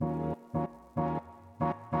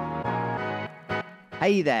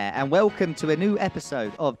Hey there, and welcome to a new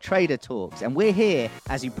episode of Trader Talks. And we're here,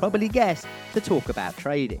 as you probably guessed, to talk about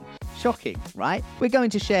trading. Shocking, right? We're going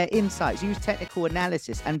to share insights, use technical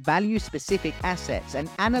analysis, and value specific assets and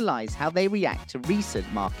analyze how they react to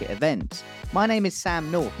recent market events. My name is Sam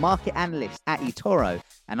North, market analyst at eToro,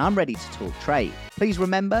 and I'm ready to talk trade. Please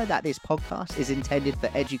remember that this podcast is intended for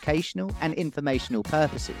educational and informational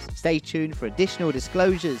purposes. Stay tuned for additional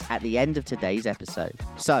disclosures at the end of today's episode.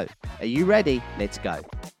 So, are you ready? Let's go.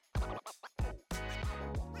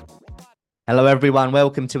 Hello, everyone.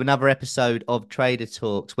 Welcome to another episode of Trader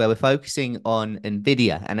Talks, where we're focusing on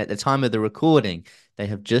Nvidia. And at the time of the recording, they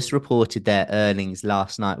have just reported their earnings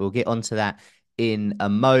last night. We'll get onto that in a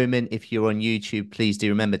moment. If you're on YouTube, please do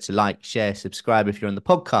remember to like, share, subscribe. If you're on the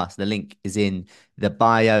podcast, the link is in the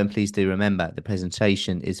bio. And please do remember the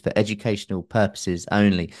presentation is for educational purposes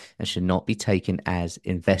only and should not be taken as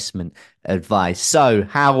investment advice. So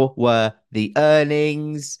how were the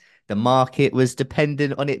earnings? The market was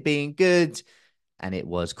dependent on it being good, and it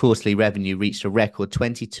was. Quarterly revenue reached a record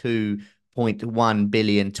 22.1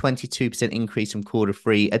 billion, 22% increase from quarter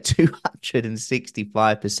three, a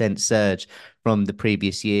 265% surge from the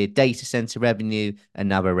previous year. Data center revenue,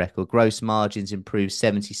 another record. Gross margins improved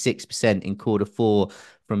 76% in quarter four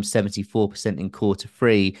from 74% in quarter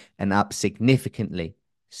three, and up significantly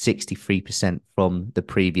 63% from the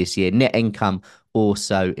previous year. Net income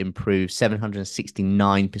also improved,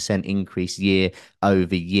 769% increase year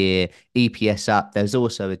over year. EPS up. There's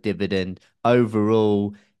also a dividend.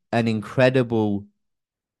 Overall, an incredible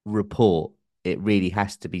report. It really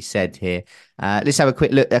has to be said here. Let's have a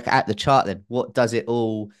quick look at the chart then. What does it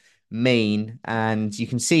all mean? And you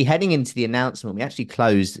can see heading into the announcement, we actually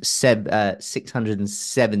closed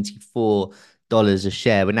 $674 a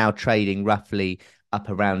share. We're now trading roughly up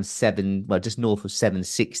around just north of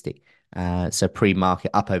 760. So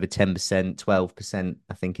pre-market up over 10%, 12%,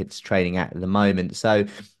 I think it's trading at the moment. So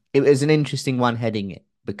it was an interesting one heading it,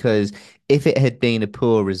 because if it had been a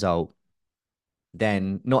poor result,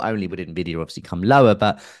 then not only would Nvidia obviously come lower,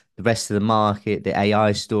 but the rest of the market, the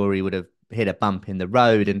AI story would have hit a bump in the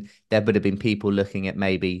road, and there would have been people looking at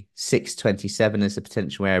maybe 627 as a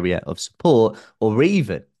potential area of support, or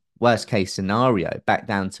even worst case scenario, back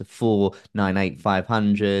down to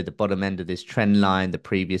 498,500, the bottom end of this trend line, the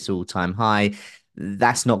previous all-time high.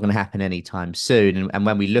 That's not going to happen anytime soon. And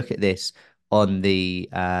when we look at this on the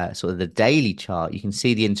sort of the daily chart, you can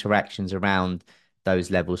see the interactions around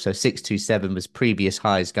those levels. So 627 was previous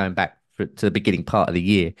highs going back to the beginning part of the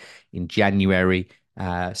year in January.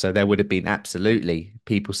 So there would have been absolutely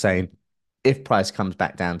people saying, if price comes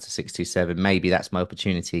back down to 627, maybe that's my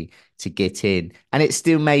opportunity to get in. And it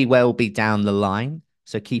still may well be down the line.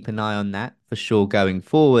 So keep an eye on that for sure going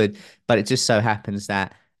forward. But it just so happens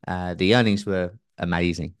that the earnings were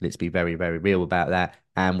amazing. Let's be very, very real about that.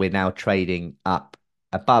 And we're now trading up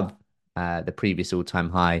above the previous all-time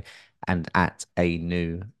high and at a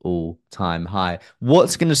new all-time high.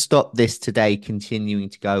 What's going to stop this today continuing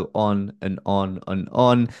to go on and on and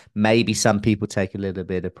on? Maybe some people take a little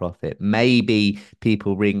bit of profit. Maybe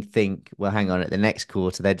people think, well, hang on, at the next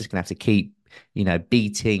quarter, they're just going to have to keep,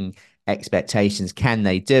 beating expectations. Can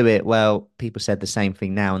they do it? Well, people said the same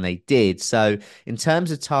thing now, and they did. So in terms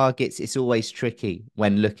of targets, it's always tricky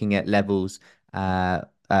when looking at levels,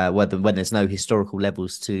 when there's no historical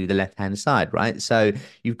levels to the left-hand side, right? So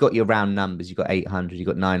you've got your round numbers, you've got 800, you've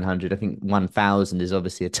got 900. I think 1,000 is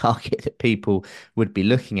obviously a target that people would be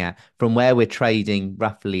looking at. From where we're trading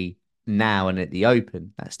roughly now and at the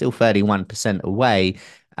open, that's still 31% away.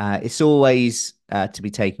 It's always to be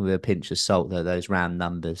taken with a pinch of salt, though, those round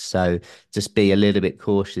numbers. So just be a little bit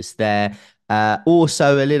cautious there.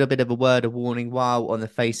 Also, a little bit of a word of warning. While on the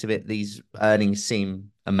face of it, these earnings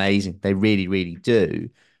seem amazing, they really, really do.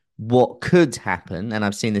 What could happen, and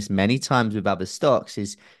I've seen this many times with other stocks,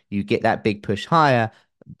 is you get that big push higher,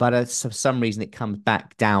 but for some reason it comes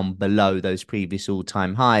back down below those previous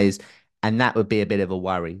all-time highs. And that would be a bit of a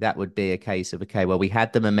worry. That would be a case of, okay, well, we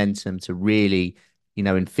had the momentum to really,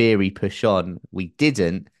 in theory, push on. We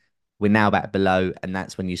didn't. We're now back below, and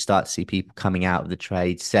that's when you start to see people coming out of the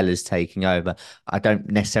trade, sellers taking over. I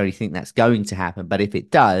don't necessarily think that's going to happen, but if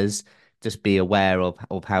it does, just be aware of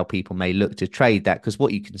how people may look to trade that. Because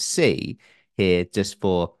what you can see here, just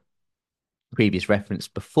for previous reference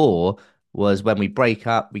before, was when we break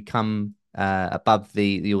up, we come above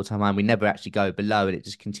the all-time high, and we never actually go below, and it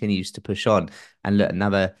just continues to push on. And look,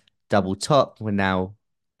 another double top. We're now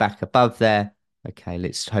back above there. Okay,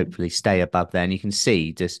 let's hopefully stay above there. And you can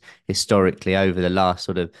see just historically over the last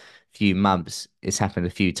sort of few months, it's happened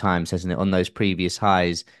a few times, hasn't it? On those previous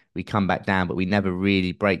highs, we come back down, but we never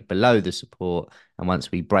really break below the support, And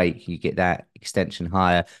once we break, you get that extension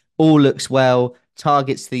higher. All looks well.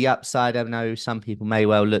 Targets to the upside. I know some people may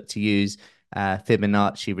well look to use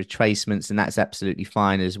Fibonacci retracements, and that's absolutely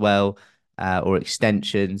fine as well. Or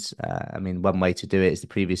extensions. I mean, one way to do it is the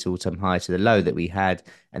previous all-time high to the low that we had,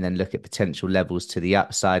 and then look at potential levels to the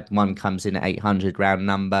upside. One comes in at 800 round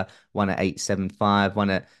number, one at 875, one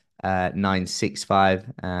at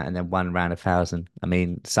 965, and then one round 1,000. I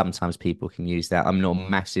mean, sometimes people can use that. I'm not a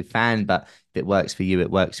massive fan, but if it works for you,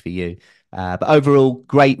 it works for you. But overall,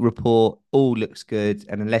 great report. All looks good.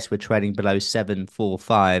 And unless we're trading below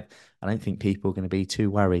 745, I don't think people are going to be too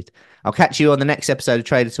worried. I'll catch you on the next episode of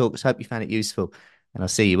Trader Talks. Hope you found it useful. And I'll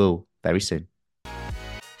see you all very soon.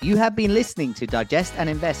 You have been listening to Digest and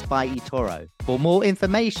Invest by eToro. For more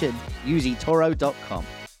information, use eToro.com.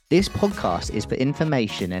 This podcast is for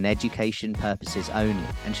information and education purposes only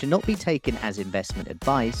and should not be taken as investment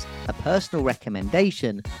advice, a personal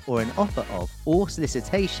recommendation, or an offer of or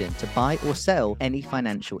solicitation to buy or sell any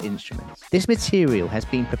financial instruments. This material has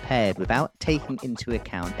been prepared without taking into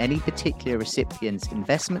account any particular recipient's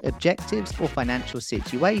investment objectives or financial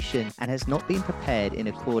situation and has not been prepared in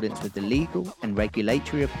accordance with the legal and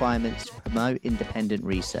regulatory requirements to promote independent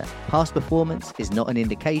research. Past performance is not an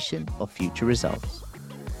indication of future results.